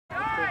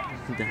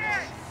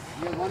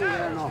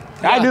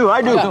I do.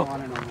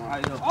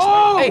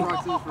 Oh! Hey,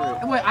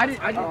 wait, I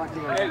didn't. Hey,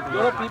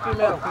 yo lo pido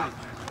primero.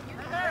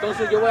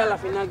 Entonces yo voy a la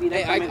final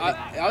directamente.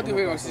 I'll do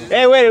it.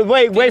 Hey,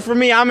 wait for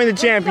me. I'm in the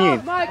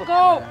champion.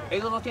 Michael!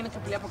 Ellos no tienen que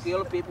pelear porque yo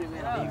lo pido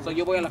primero. So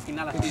yo voy a la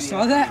final así.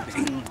 Saw that? I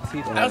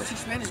don't speak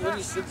Spanish. What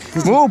is it?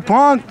 Move,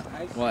 punk.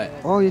 What?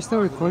 Oh, you're still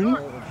recording?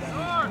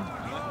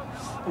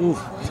 Oof.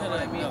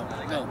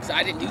 No, because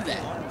I didn't do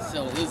that.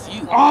 So it was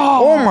you.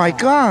 Oh my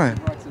God.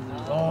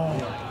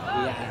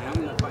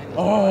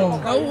 Oh,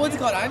 what's it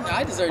called?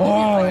 I deserve to be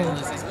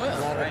finalist as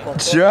well.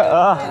 Shut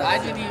up. I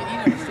didn't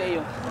even say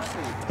you.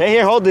 Hey,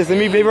 here, hold this. Let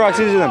me paper, rock,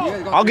 scissors them.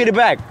 I'll get it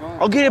back.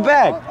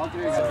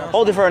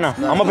 Hold it for her now.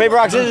 I'm gonna paper,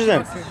 rock, scissors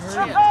them. Te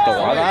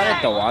voy a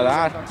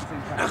dar.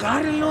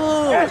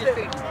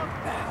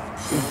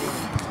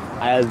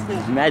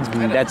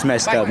 Imagine that's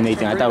messed up,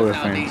 Nathan. I thought we were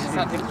friends.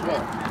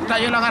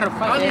 Yo lo agarro.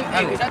 I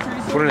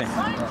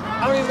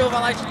don't even know if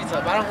I like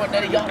chorizo, but I don't want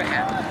none of y'all to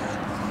have it.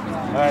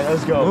 All right,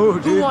 let's go.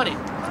 Who won it?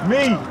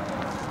 Me.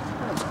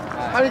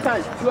 How many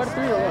times? 2 out of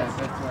 3 or what?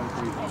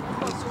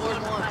 He scored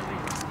 1.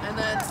 And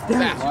then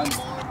back.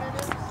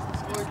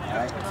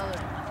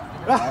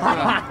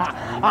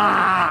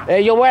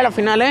 Yo voy a la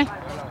final, ¿eh?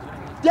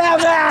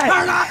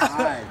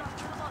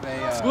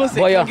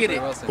 Wilson, go get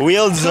it.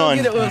 Wheels on.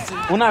 Get it, Wilson.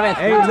 Una vez.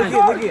 Hey, look at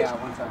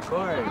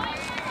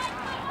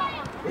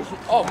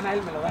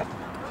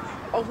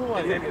Oh, who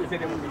won?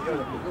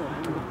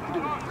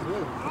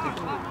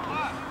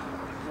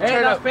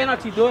 Hey, that's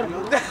penalty, dude.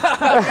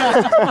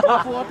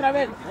 Otra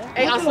vez.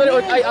 Hey, I'll split it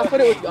with you. I'll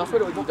split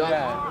it with you, dog.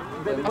 I'll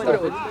split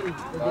it with you.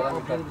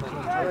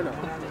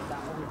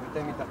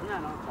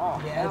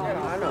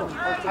 I know.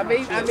 I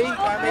may have what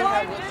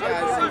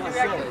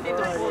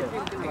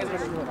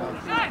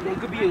It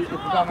could be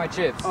about my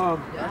chips. Oh,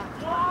 yeah.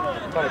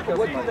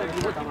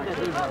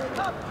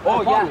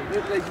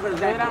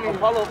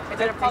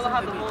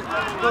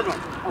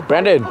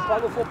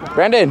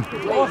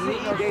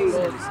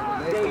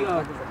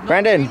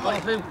 Brandon.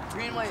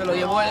 Se lo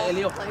llevó el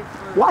lío.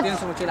 What?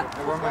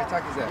 Where my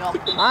tacos at?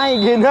 I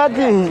ain't get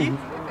nothing.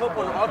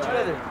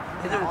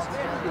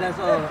 That's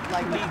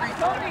like me.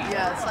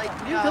 Yeah, it's like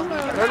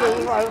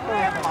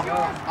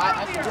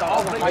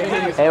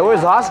Hey,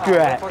 where's Oscar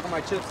at? Where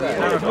my chips at?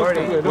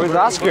 Where's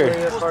Oscar?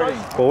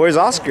 Well, where's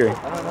Oscar? Oh,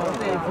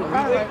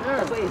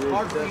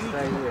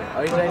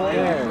 he's right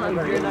there.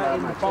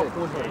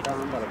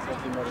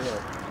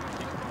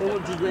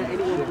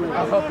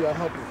 I'll help you.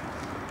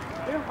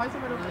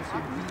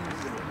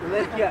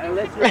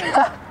 Unless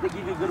they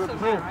give you good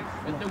opinion.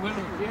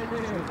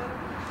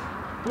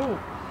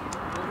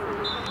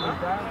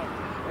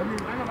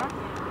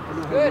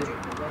 good.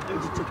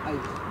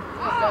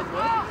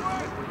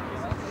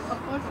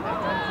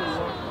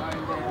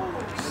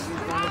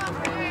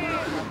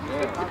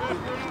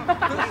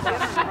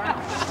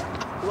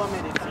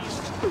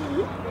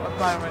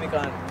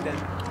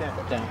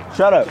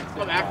 Shut up.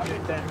 Come after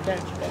it.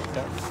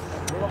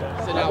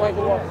 Sit down.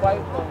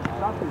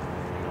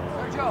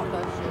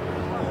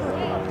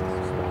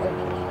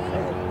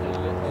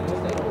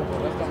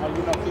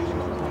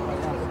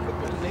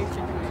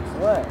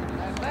 What?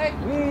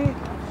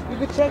 You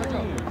could check me.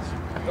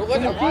 It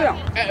wasn't me or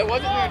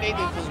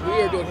Nathan because we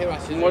were doing him.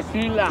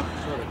 Mochila.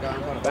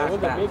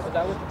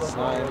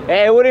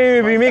 Hey, it wouldn't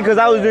even be me because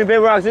I was doing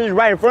paper, rock, scissors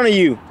right in front of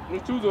you.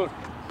 Dime,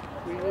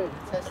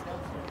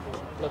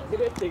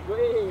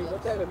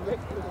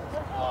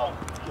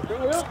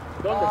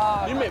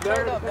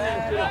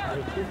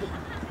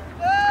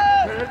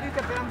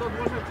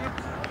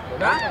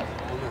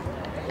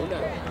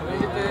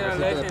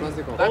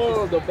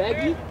 oh, the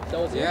baggie?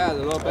 Yeah,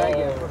 the little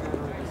baggie.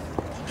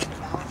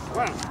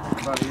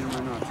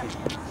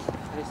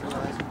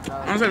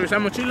 Vamos a revisar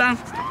mochila.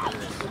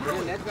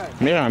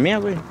 Mira la mía,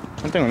 güey.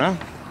 No tengo nada.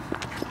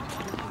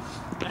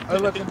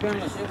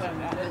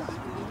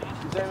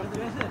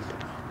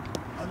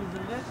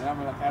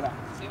 Dame la cara.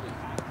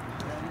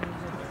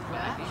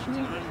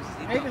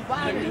 Hey,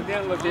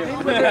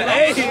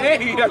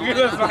 aquí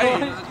los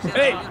hay.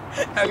 Hey,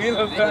 aquí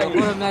los hay.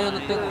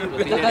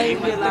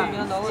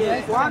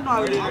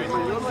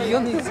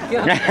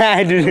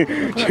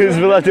 Just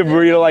fill out the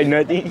burrito like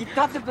nothing.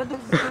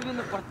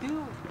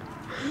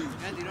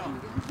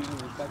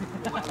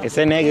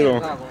 Ese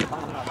negro.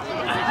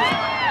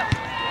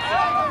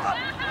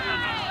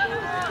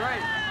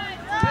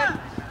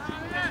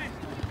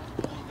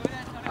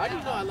 I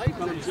didn't know I liked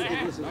them.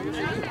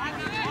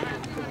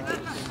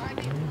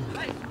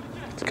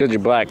 It's because you're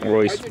black,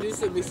 Royce.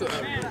 Introducing me so.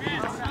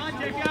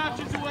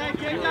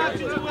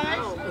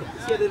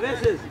 Siete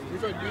veces.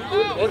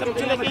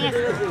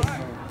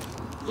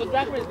 What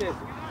rapper is this?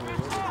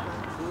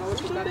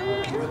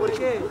 ¿Por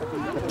qué?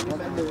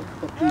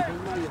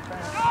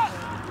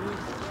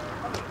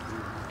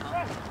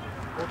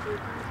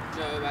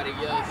 Nobody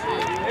yells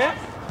shit.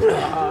 A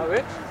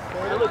ver.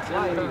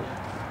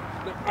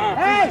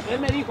 ¡Hey! Él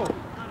me dijo.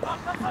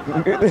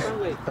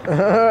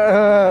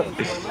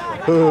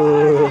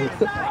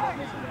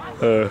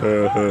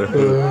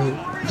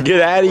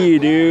 Get out of here,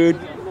 dude.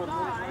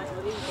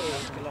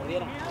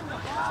 aplaudieron.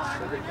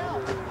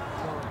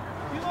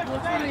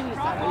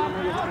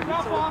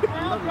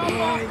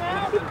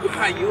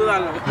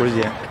 Ayúdalo. Where's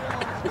he at?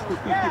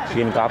 You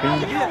getting copy?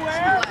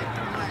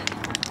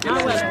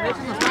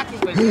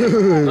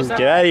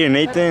 Get out of here,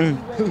 Nathan.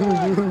 No,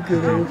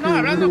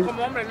 hablando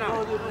como hombre,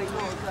 no.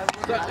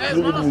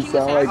 Look at me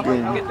sound like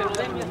him.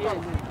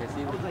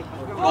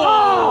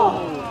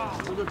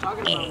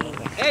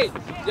 Ey,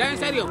 ya en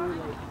serio.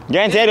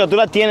 Ya en serio, tú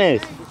la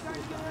tienes.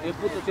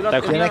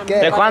 Estoy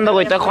jugando,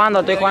 güey, estoy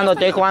jugando,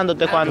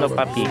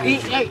 papi.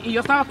 Y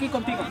yo estaba aquí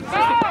contigo.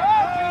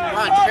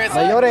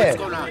 Mayores.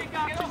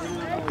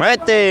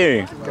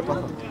 ¡Muévete!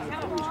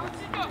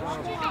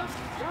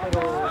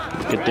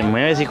 Que te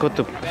mueves, hijo de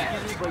tu...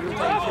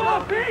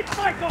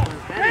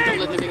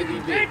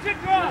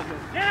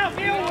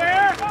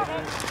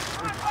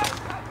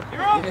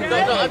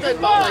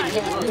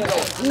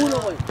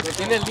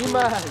 Tiene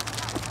Lima.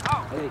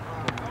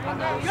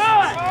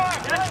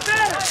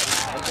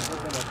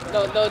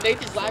 No,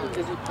 Nathan's laughing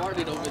because he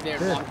farted over there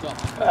and walked off.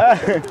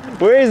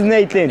 Where is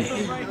Nathan?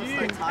 He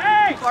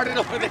farted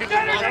over there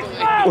and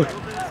walked away.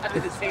 I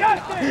did the same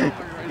thing.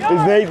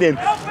 It's Nathan.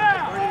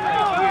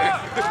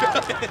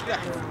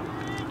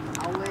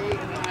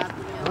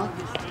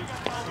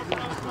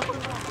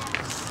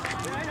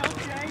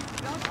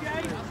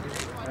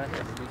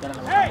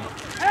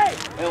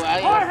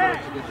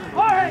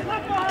 Jorge,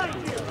 look behind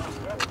you.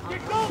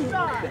 Get goal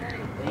side.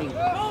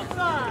 Goal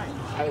side.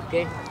 ¿Sabes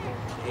qué?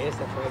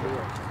 Ese fue el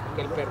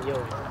que él perdió.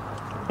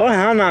 Oh,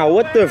 Hannah,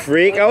 what the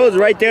freak? I was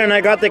right there and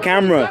I got the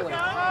camera. We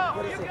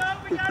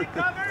got it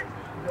covered.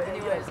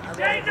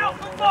 Shane, no,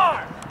 too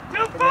far.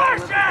 Too far,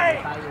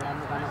 Shane.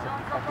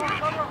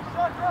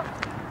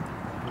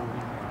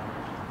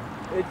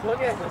 It's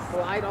looking at the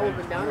slide all up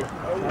and down.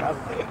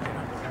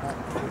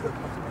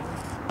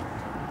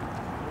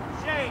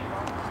 Shane,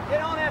 you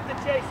don't have to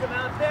chase him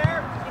out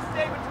there. You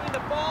stay between the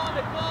ball and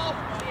the goal,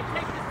 and you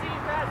take the seam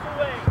pass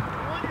away.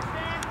 You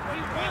understand? He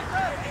wants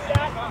to do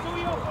that, so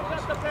he opens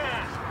up the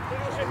pass.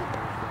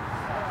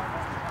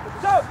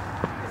 So,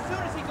 as soon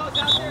as he goes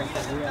out there, he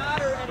doesn't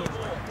matter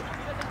anymore.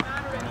 He doesn't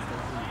matter anymore.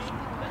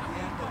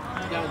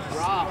 He Down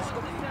drop. He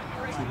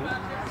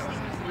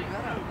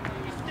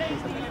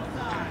stays the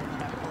inside.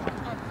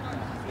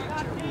 He's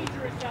not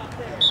dangerous out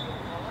there.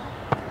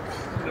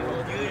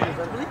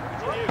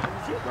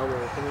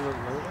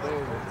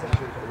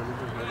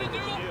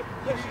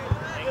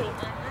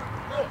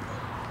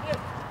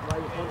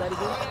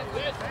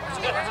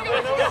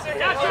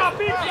 Now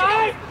drop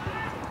inside!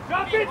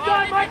 Drop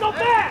inside, Michael!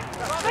 Back!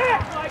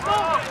 Back,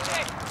 Michael!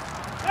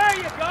 There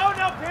you go,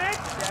 no pinch!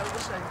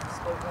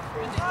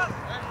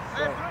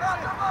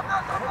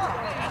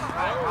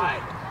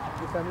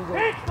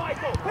 Pinch,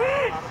 Michael!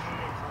 Pinch!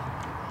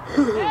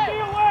 Be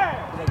aware!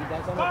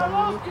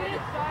 Carlos, get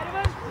inside of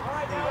him!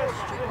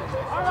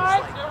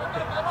 Alright,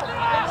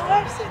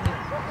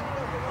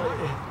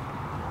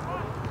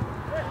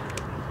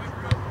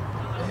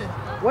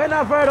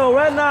 Buena, Fredo,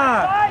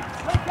 buena.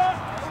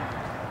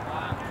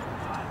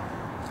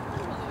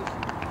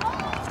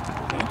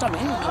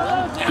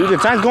 Dude, the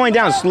time's going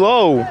down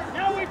slow.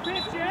 Now we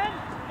pitch in.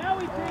 Now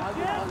we pitch in.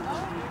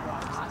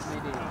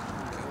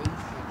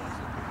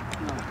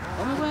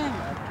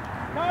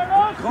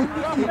 Carlos, drop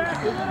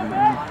back a little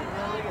bit.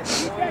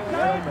 Keep that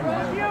Carlos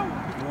above you.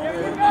 There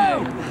you go.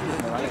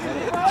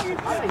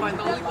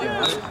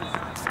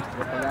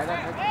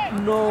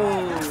 No.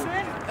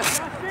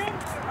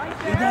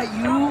 Is that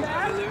you?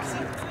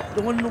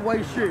 The one in the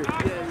white shirt.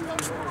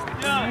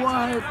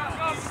 What?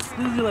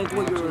 This is like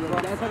what you're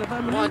like that kind of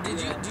family? Wow, do you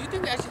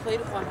think they actually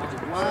played it on?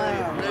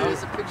 Wow.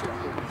 There's a picture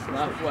of you.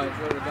 That's why I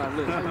swear to God,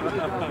 look.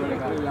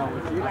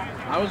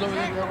 I was over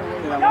there.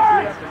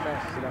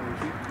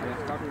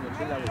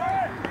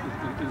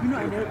 You know,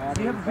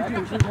 do you have a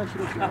picture of how she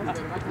looks around?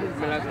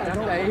 Me la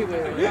sacaste ahí,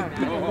 güey.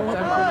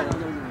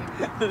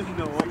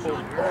 No.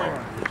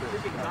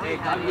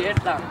 Está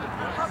abierta.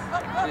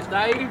 Está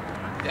ahí.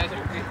 Pinch!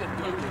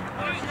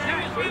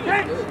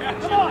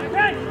 Come on,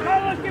 pinch!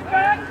 Carlos, get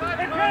back!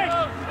 And pinch!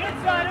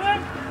 Inside of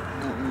him!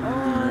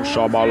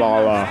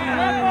 Shabalala.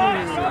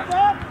 Step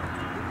up!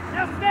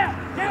 Now step!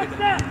 Now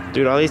step!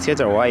 Dude, all these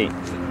kids are white.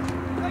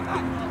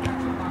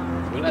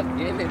 Tú la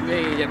tienes,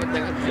 güey. Ya no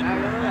tengo. Ah,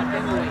 yo no la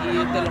tengo, güey.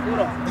 Y te lo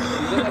juro.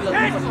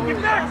 Pinch! Get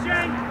back,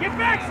 Shane! Get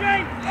back,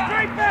 Shane!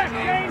 Straight back,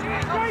 Shane!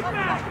 Straight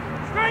back!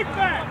 Straight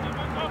back!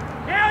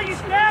 Now you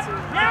step!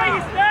 Now you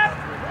step!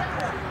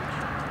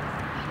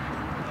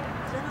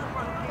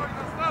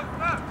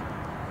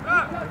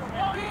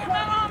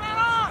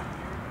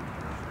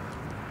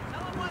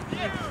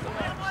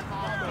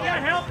 You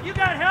got help! You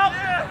got help!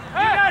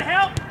 You got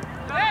help!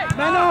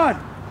 Man on!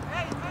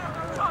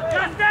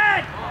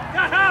 Justin!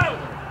 Got out!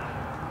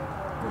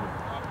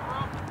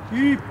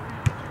 Keep.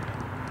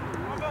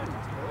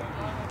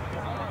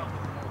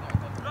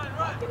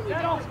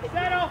 Settle!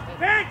 Settle!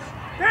 Pinch!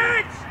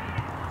 Pinch!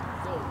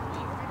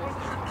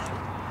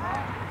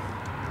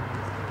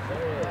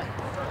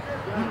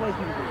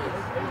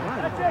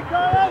 That's it,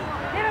 Carlos!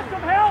 Get him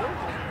some help!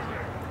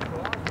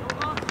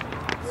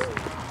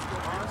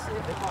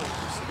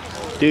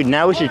 Dude,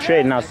 now we should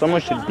trade. Now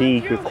someone should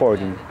be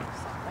recording.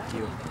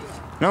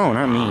 No,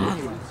 not me.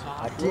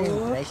 I think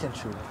Nathan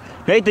should.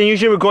 Nathan, you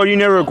should record. You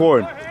never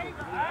record.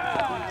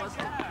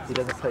 He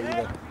doesn't play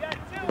either.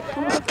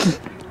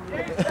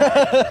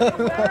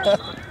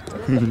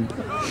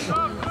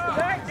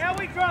 Now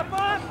we drop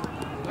off.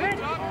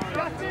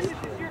 Justin, this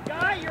is your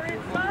guy. You're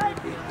inside.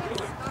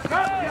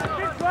 Drop,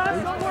 Justin, drop.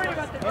 Don't worry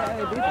about the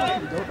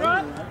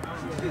drop.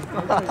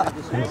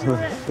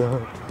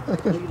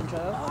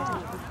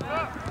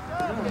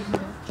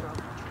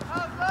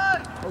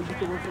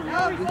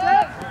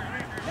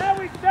 Now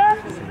we step.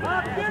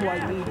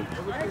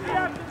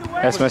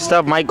 That's my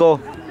stuff, Michael.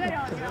 Take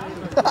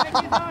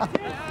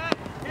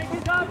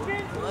his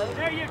option.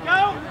 There you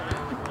go.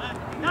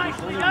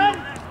 Nicely done.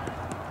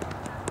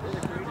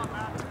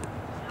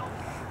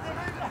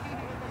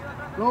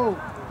 Go.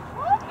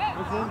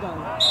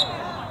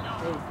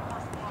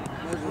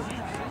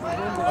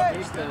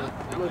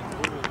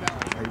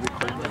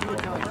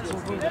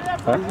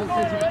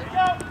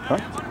 Huh?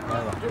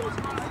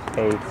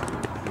 Hey.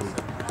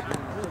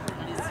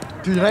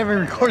 Dude, you're not even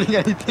recording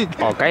anything.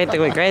 Oh, cállate,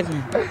 güey, cállate.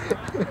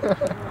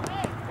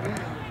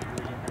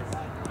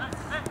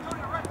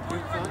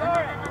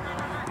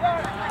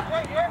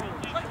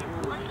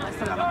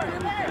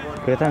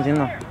 ¿Qué están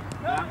haciendo?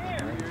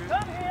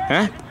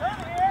 ¿Eh?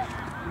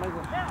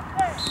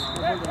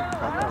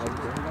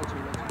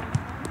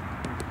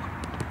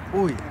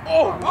 Uy.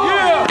 Oh,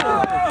 yeah!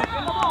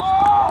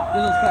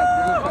 This is fat.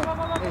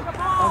 Hey,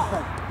 I'm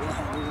fat.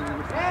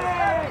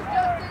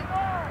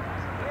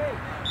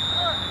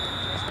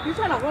 You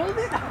trying to hold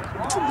it?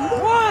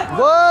 What?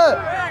 What?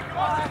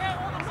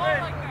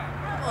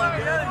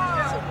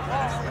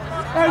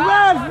 Hey,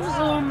 Ralph!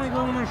 Oh my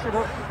god, my shit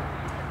up.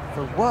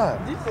 For what?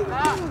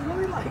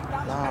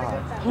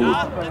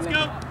 Nah. Let's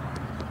go.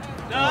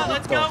 No,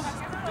 let's go.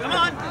 Come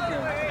on.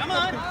 Come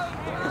on.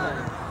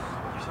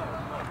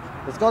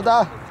 Let's go,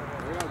 Da.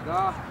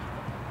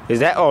 Is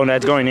that? Oh,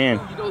 that's going in.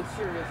 You know,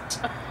 serious.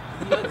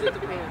 Nuts at the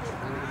pants.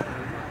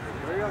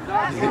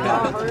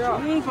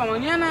 Pa'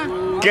 mañana.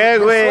 ¿Qué, Sweater,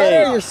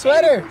 güey? your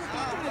sweater.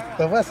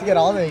 The West to get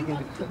all naked.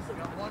 This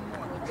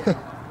is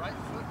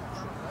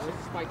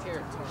my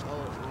territory.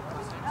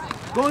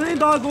 Go in,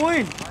 dog, go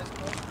in.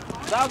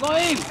 Dog, go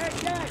in.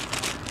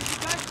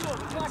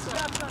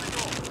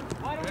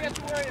 Why do we have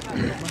to worry about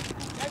that?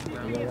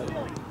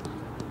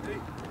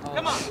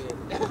 Come on.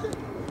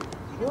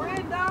 We're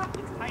in, Doc.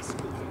 It's high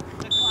school.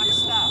 The clock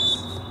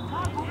stops.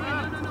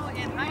 No.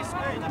 In high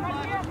school, the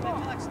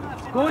clock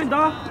stops. Go in,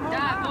 dog.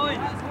 Yeah, go in.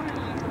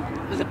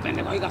 Ese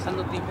pendejo ahí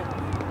gastando tiempo.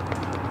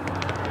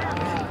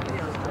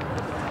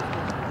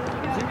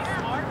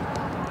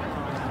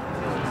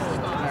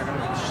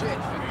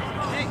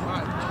 Hey,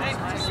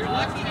 you're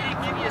lucky he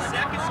didn't give you a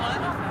second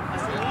one.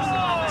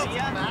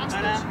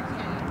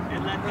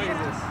 And let me.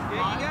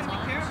 Yeah, you gotta be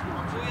careful.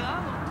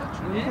 Cuidado.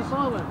 I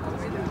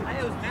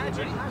was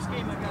imagining last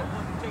game I got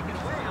one taken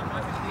away. I'm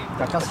not gonna be able to.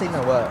 Cactus stain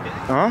or what?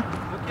 Huh?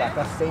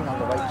 Cactus stain on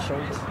the white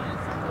shirt.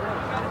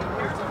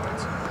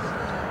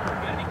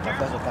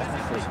 That's a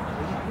cactus stain.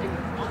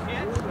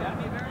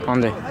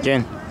 ¿Dónde?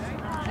 ¿Quién?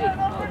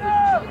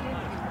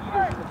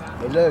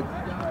 Hey, look.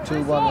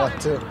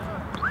 2-1-1-2.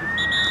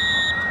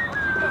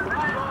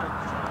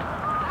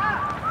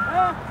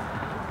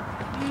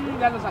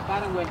 Ya lo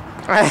sacaron, güey.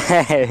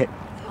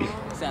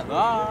 Se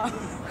va.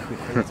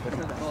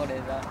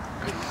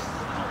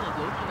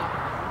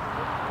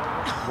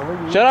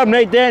 Shut up,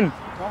 Nathan.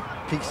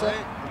 Pizza?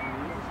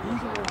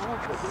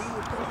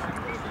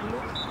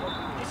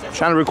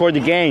 Trying to record the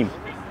game.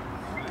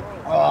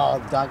 Oh,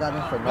 Dog got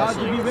in for Dog,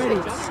 you nothing. be ready.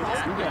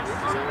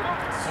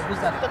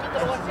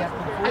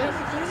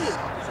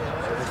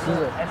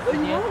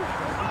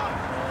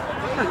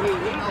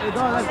 Hey,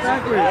 dog, that's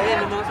backwards.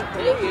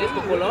 Es tu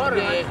color.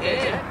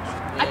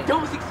 I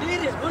don't succeed.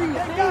 What are you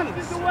Get saying?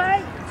 Johnson's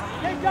away.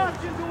 Get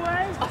Johnson's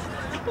away.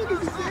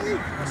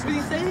 What are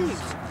you saying?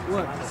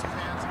 What?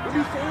 What are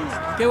you saying?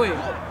 ¿Qué, güey?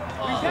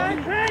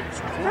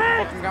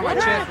 Fucking got my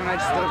chest when I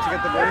just stood up to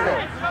get the burrito.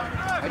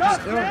 I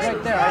just stood up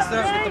right there. I stood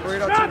up to get the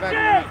burrito, turned back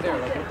and right there.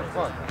 Like, what the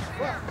fuck?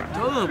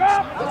 Tell them.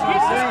 That's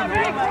what I'm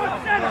saying.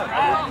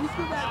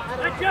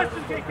 Let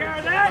Justin take care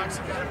of that.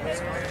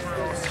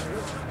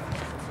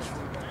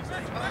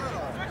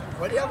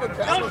 What do you have a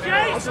Don't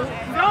chase!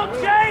 Don't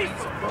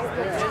chase!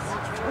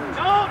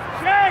 Don't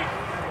chase!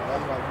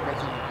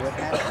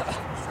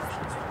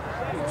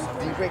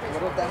 Do you break a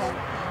little with that hand?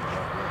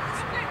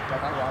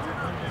 Like I robbed it?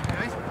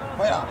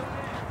 Wait up.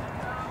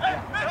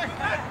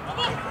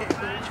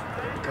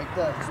 Break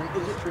the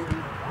tree.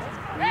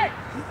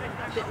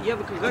 You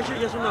have a concussion,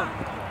 yes or no?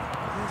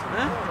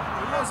 ¿Eh?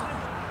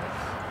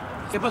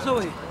 ¿Qué pasó,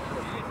 güey?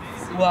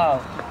 Wow.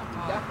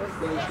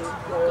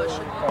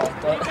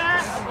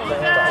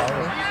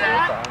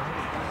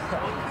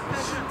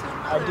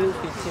 I do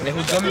 15. Hey,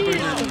 who's gummy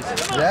burgers are these?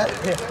 That?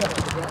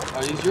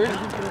 Are these yours?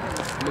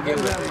 We'll get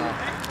them.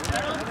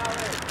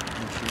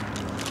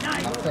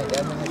 I'm playing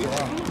that minute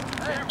long.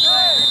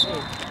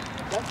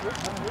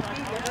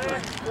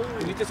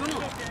 ¿Viste uno?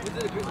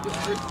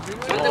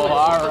 Oh,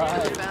 all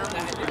right.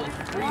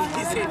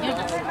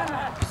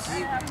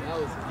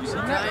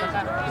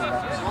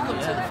 Welcome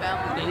to the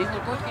family.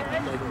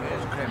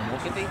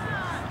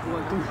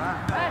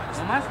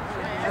 ¿No más?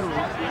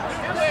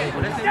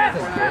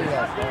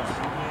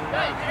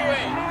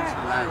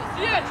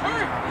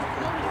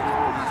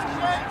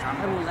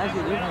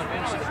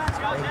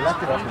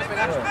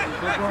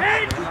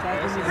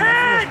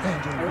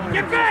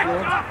 Get back!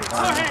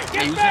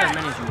 Get back!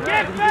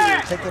 Get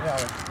back! Take it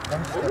out.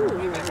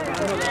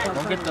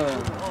 Don't get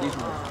these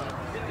ones.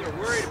 They're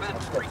worried about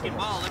the freaking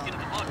ball looking at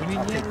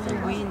the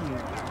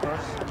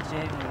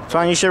ball.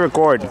 Son, you should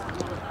record. You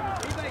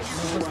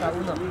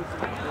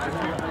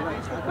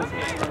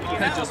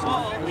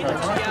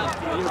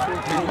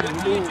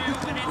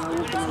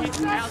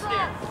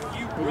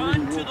run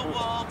to the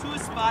wall to a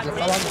spot. It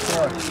fell on the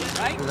floor.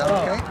 Right? Is that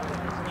okay?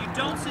 You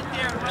don't sit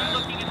there and run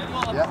looking at the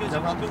wall Yep, because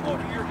it will go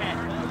over your head.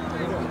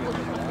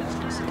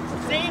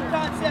 Same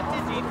concept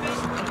in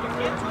defense. You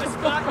get to a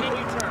spot and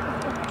you turn.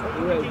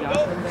 You can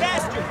go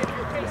faster if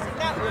you're facing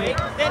that way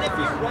than if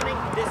you're running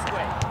this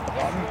way.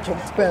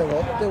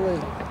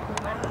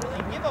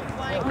 You give a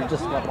flank. I'm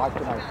just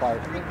watching my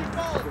fight. Freaking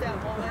ball at that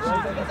moment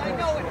because I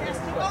know it has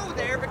to go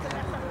there because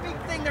there's a big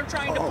thing they're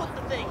trying to put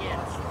the thing in.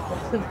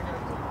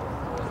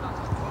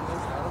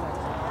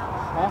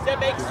 Does that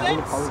make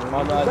sense?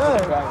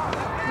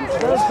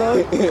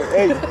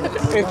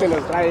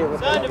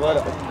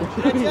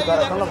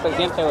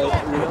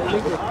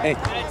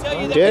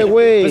 ¿Qué,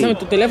 güey? Pásame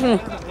tu teléfono.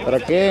 ¿Para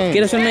qué?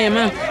 Quiero hacer una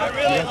llamada.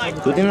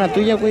 ¿Tú tienes la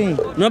tuya, güey?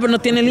 No, pero no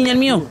tiene línea el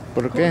mío.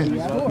 ¿Por qué?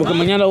 Porque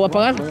mañana lo voy a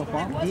pagar.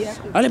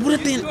 Dale,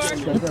 apúrate. No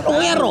te lo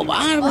voy a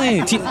robar,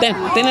 güey. Sí,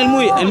 ten el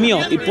mío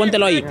y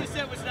póntelo ahí.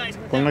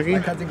 Ponlo aquí.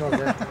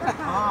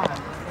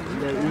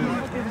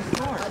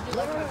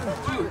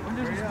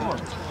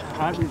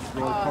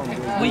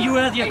 When you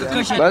were at the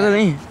concussion,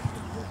 Pásale.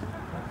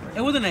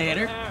 it wasn't a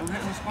hitter.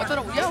 I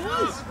thought it, yeah, it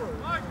was.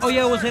 Oh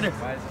yeah, it was hitter.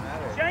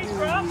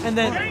 And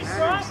then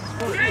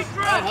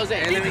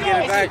Jose, Let me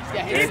get it back.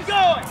 Keep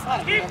going!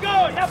 Keep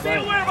going! Now be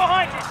aware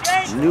behind you,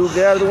 Shane! You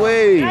get out of the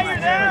way. Now you're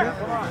there!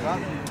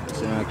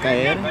 Se va a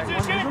caer.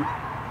 Position!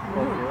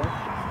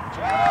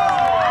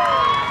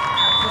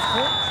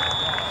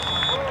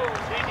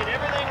 Shane did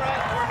everything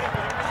right.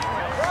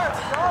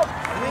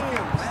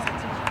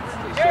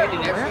 Shane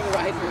did everything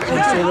right.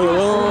 Yes,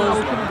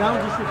 Rob!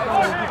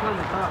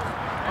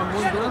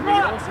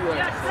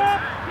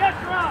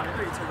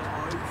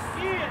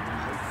 Ian!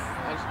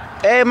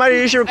 Hey,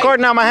 Mario, you should record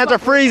now. My hands are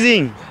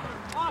freezing.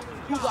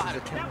 You got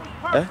it.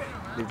 Eh?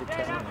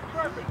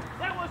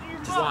 That wasn't your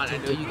Come on, I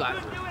know you got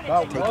it.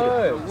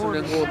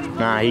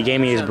 Nah, he gave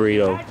me his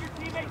burrito.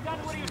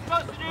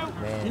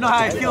 you know how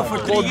I feel for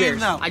 3 Cold games beers.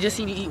 now. I just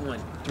seen you eat one.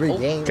 3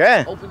 games.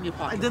 ¿Qué? Open your I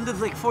pocket. done this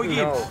like 4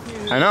 games.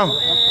 I know.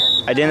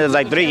 I did it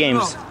like 3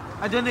 games. No,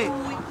 I done it.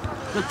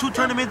 The 2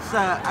 tournaments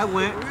I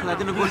went, because I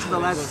didn't go to the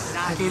last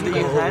game that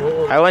you guys had.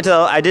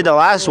 I did the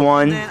last And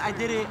one. then I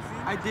did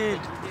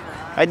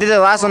The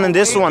last one and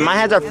this one. My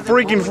hands are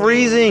freaking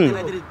freezing. And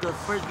I did it the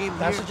first game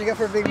That's here. what you get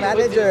for being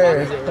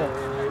manager.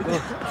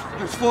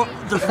 There's 4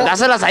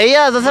 Dáselas a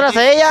ellas, dáselas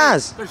a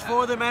ellas. There's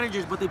 4 other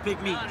managers, but they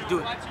picked me to do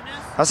it.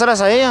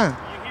 Dáselas a ella.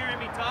 You hearing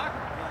me talk?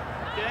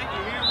 Okay,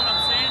 you hearing what I'm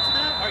saying to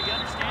them? Are you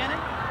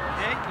understanding?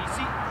 Okay, you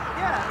see?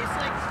 Yeah,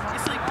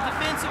 it's like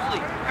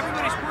defensively.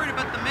 Everybody's worried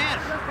about the man.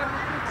 What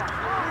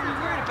are we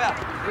worried about?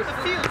 The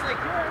field's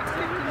like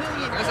 50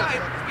 million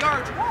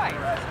yards wide.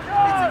 It's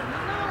like,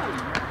 no,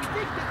 you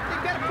think that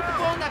they've got to put the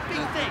ball in that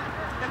big thing.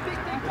 That big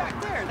thing back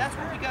there. That's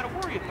what we got to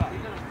worry about.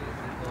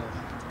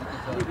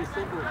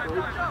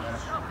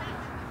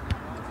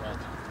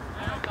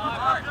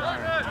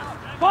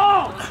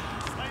 Ball!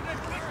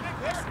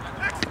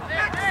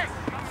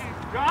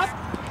 Drop!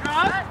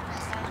 Drop!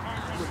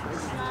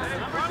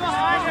 Number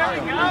behind, there we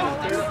go!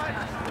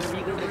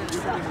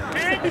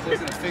 Pitch!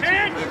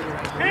 Pitch!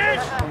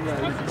 Pitch!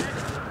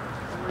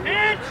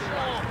 Pitch!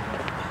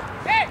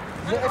 Hey!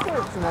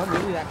 It's not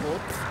really that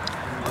cold.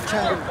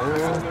 There,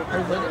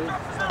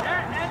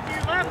 that's to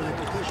your left.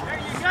 There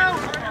you go.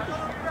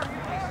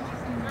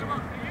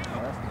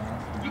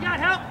 You got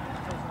help.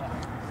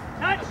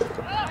 Touch.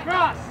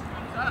 Cross.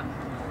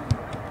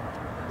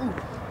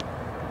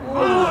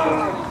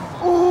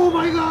 Oh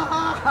my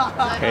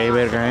god! Hey,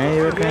 verga.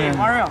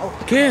 Mario.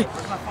 ¿Qué?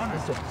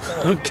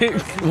 ¿Qué?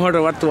 ¿Me voy a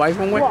robar tu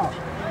iPhone, güey?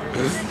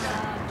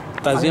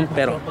 Estás bien,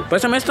 pero.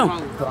 Pésame esto.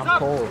 I'm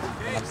cold.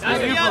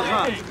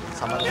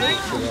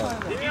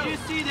 Did you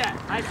just see that?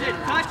 I said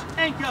touch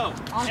and go.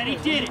 And he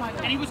did it.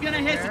 And he was going to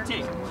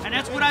hesitate. And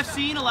that's what I've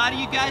seen a lot of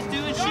you guys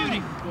do in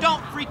shooting.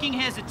 Don't freaking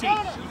hesitate.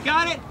 You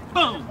got it?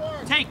 Boom.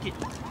 Take it.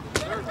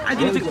 I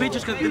didn't take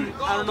pictures because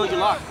I don't know you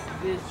lost.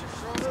 If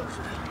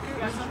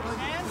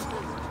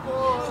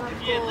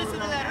you had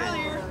listened to that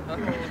earlier, the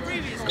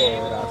previous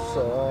game,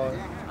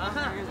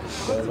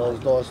 De los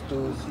dos,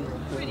 tú, sí.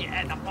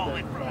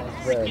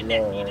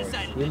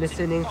 You're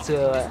listening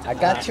to I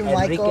got you,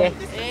 Michael.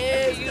 Enrique.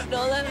 Hey, you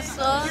know that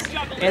song?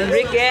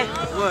 Enrique.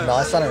 No,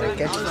 it's not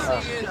Enrique.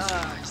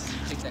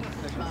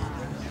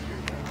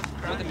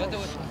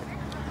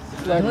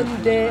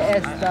 ¿Dónde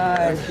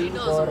está el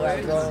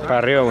corazón? Para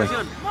arriba, güey.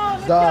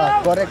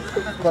 Da,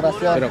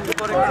 corazón. No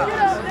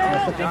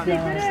sé qué se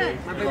llama.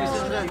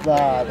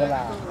 Da, de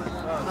la.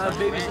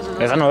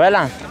 ¿Esa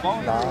novela?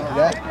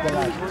 Da, de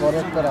la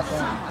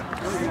corazón.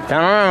 ¿Está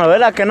en una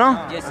novela que no?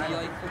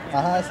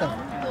 Ajá, esa.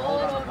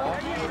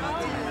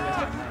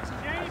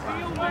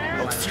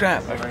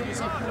 Strap.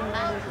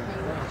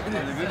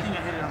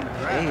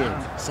 Hey,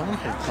 someone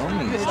had told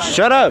me.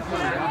 Shut up!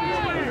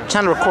 I'm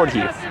trying to record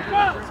here.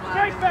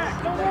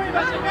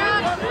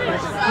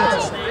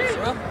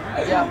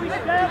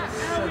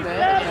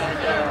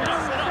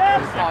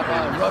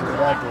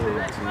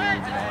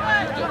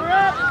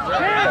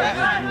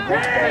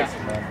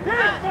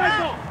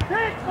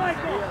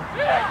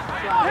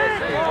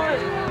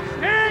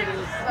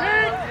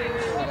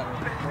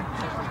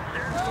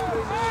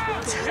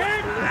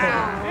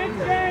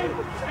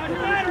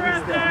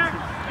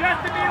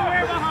 Just to be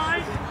aware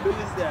behind.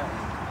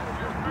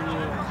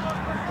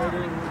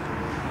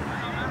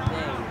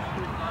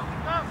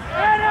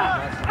 Head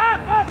up!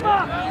 Up, up,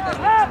 up!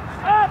 Up,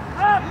 up,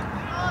 up!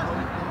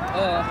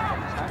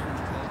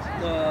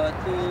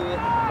 2,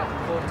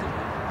 4, 3,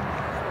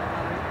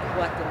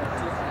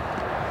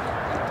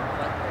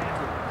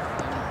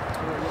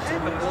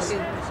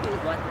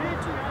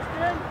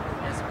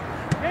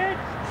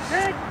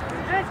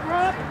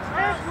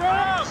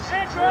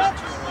 and drop.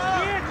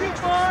 Here too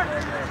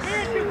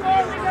far.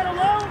 Leave that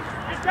alone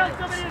and tell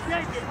somebody to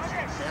take it.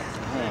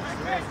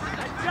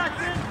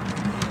 Justin.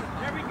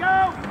 There we go.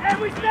 And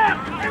we step.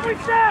 And we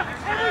step.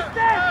 And we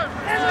step.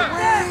 And we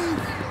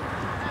step.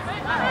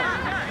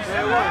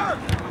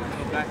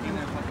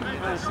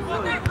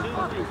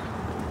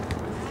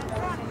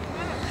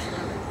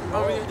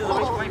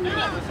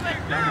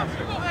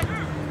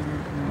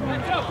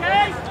 It's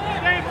okay.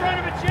 Stay in front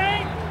of a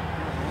chain.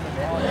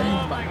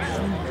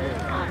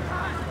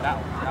 That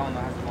one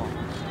has the ball.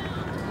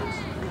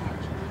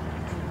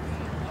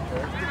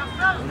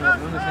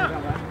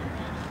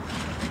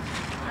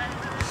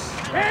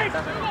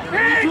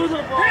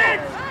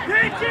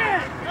 Pitch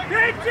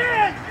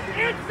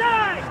in,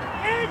 inside,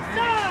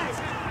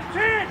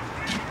 pitch.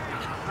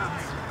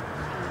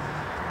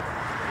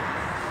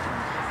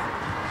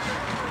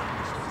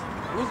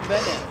 Who's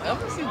Ben at? I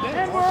haven't seen Ben.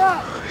 And we're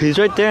up. He's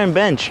right there in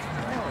bench.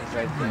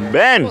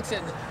 Ben!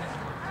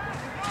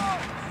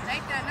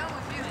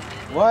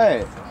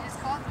 What?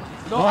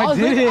 No, I I was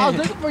didn't.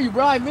 looking for you,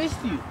 bro. I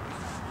missed you.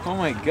 Oh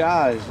my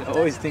gosh,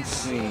 always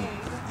thinks of me.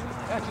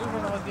 Yeah, you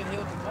remember I was getting hit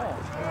with the ball.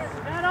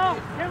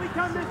 Shadow, can we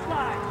come this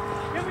way?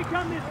 Can we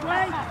come this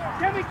way?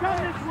 Can we come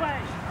this way?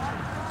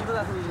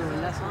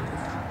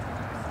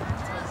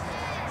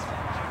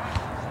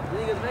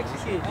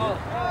 Mexican. Oh,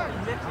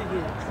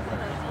 Mexican.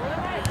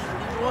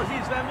 You want to see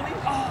his family? Did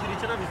he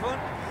turn off his phone?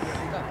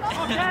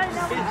 Okay, now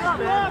we stop.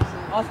 Look.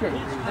 Oscar, Now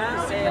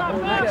we stop.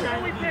 Look, now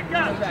we pick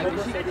up.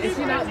 is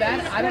she not bad?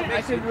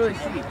 I couldn't really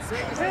see.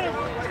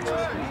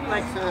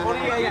 Like, oh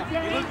yeah.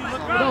 You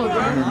look No,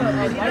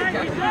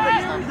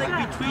 there's like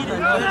between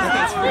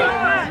us.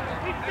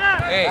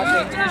 Hey,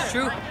 it's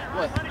true.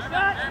 What?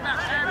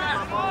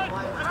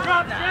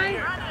 Drop,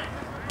 Shane.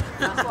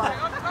 That's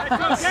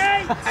okay.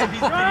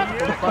 Drop.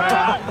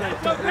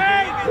 It's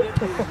okay.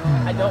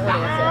 I don't want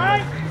to All answer.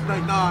 right.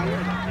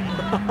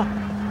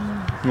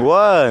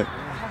 What?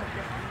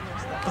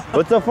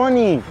 What's so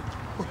funny?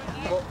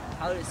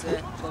 How do you say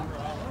it?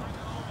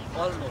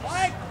 Almost.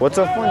 What's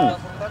so funny?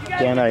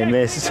 Damn, I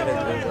missed. Show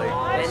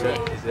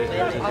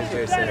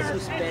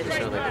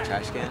like a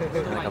trash can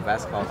and like a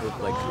basketball hoop,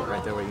 like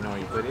right there where you know where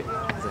you put it.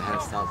 It's a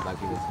hairstyle black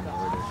people can know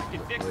where You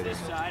fix this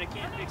side, I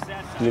can't fix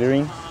that side.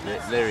 Glittering?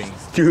 Littering.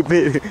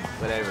 Stupid.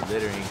 Whatever,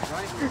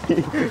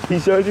 littering. He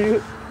showed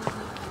you?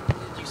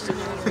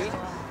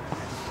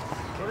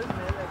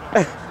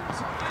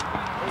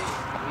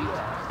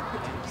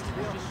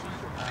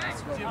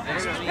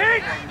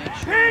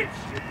 Pinch!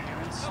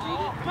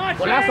 Come on,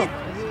 Shane.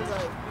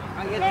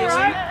 It's all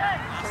right.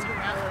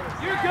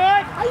 You're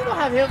good. How you don't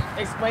have him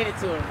explain it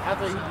to him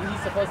after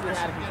he's supposedly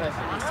had a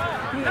concussion?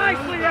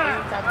 Nicely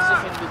done.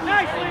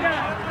 Nicely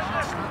done.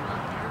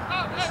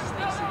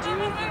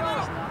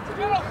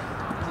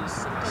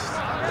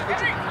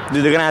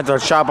 Dude, they're gonna have to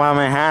chop on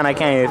my hand. I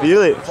can't even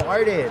feel it.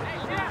 Farted.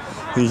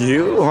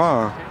 You,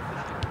 huh?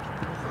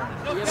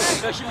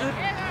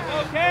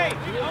 Okay.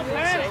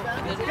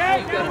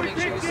 Now we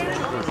pitch in.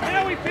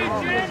 Now we pitch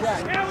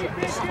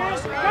in.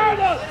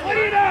 Carlos, what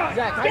are you doing?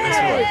 Zach, how Get you it.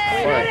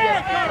 doing? Get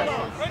it,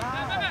 Carlos.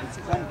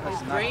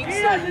 Brain He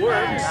still doesn't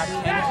works.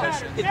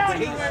 know. Now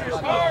he's wearing his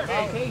card.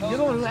 Okay, you're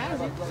the one who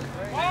has it.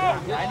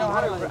 I know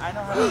how to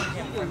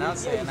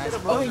pronounce it, and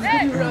Oh, you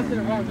could be around to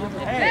the wrong.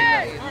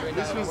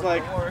 This was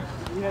like,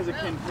 he has a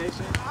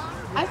condition.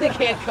 I think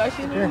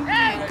concussion.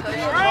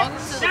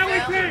 Now we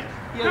finish.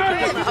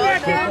 Get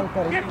back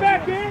in. Get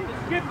back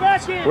in. Get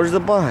back in. Where's the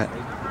butt?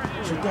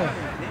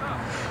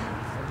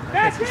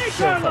 Back in,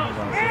 Carlo.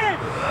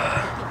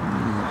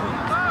 In.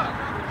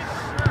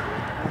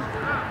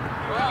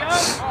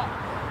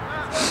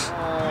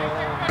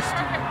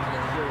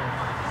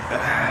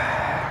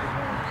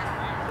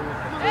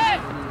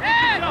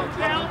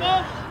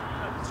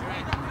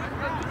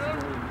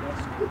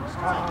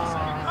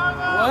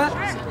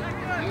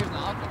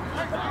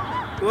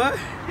 What?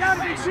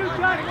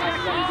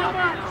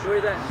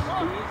 Where's that?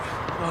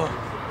 Oh.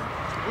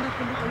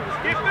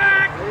 Get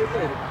back!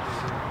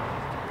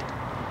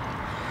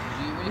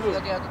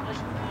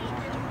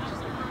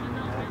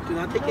 Do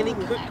not take any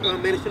quick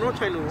medicine or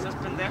China.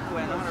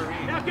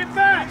 Now get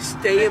back!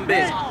 Stay in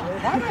bed.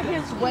 Why am I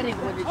getting sweating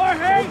when it's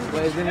Jorge!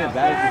 Well, isn't it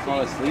bad if you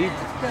fall asleep?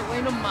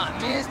 wait no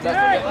man.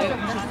 Hey!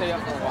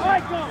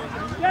 Michael!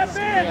 Step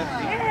in!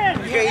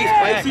 You can't eat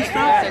spicy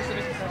stuff?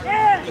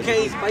 You can't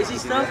eat spicy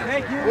stuff?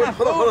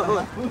 Hold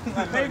on.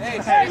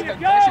 There you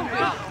go!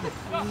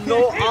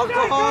 No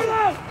alcohol,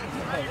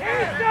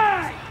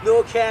 Inside!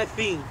 no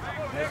caffeine.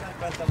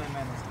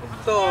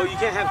 So you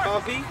can't have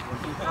coffee?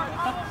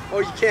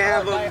 Or you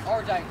can't have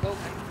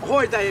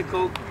or Diet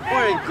Coke.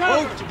 Or a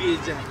Coke to be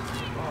exact.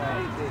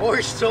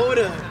 Or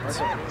soda.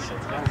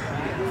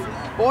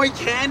 Or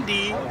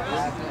candy.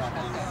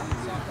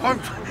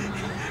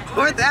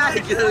 Or that.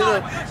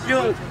 You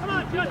know. Come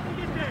on, Justin,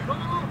 get there!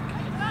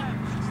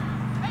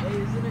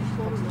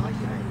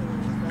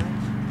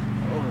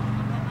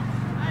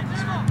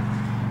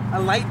 A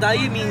light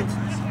diet means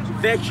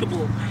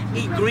vegetable.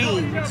 Eat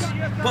greens.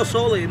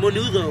 Pozole,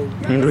 menudo,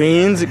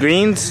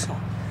 Greens?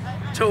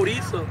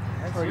 chorizo.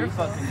 For your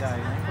fucking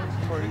diet.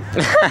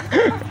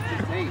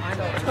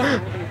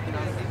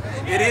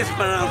 It is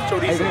pronounced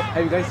chorizo.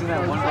 Have you guys seen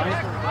that one line?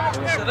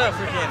 Shut up,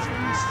 freaking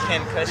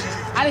concussion.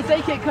 I didn't say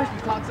you can't cuss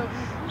you cocksucker.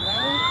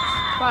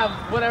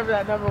 Five, whatever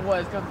that number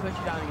was, come push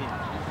you down again.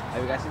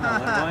 Have you guys seen that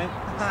one line?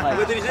 It's like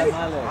What did he say?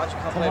 tamale. Why don't you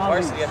come play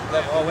varsity at the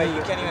level? Oh, wait,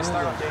 you can't even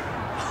start, Jake.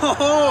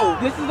 Oh!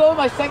 This is only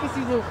my second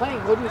season of playing.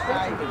 What do you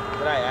expect from me?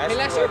 Did I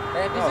ask you?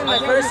 This is my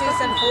first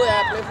season full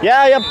app.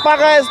 Ya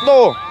paga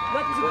esto.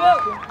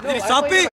 No, Did he stop it?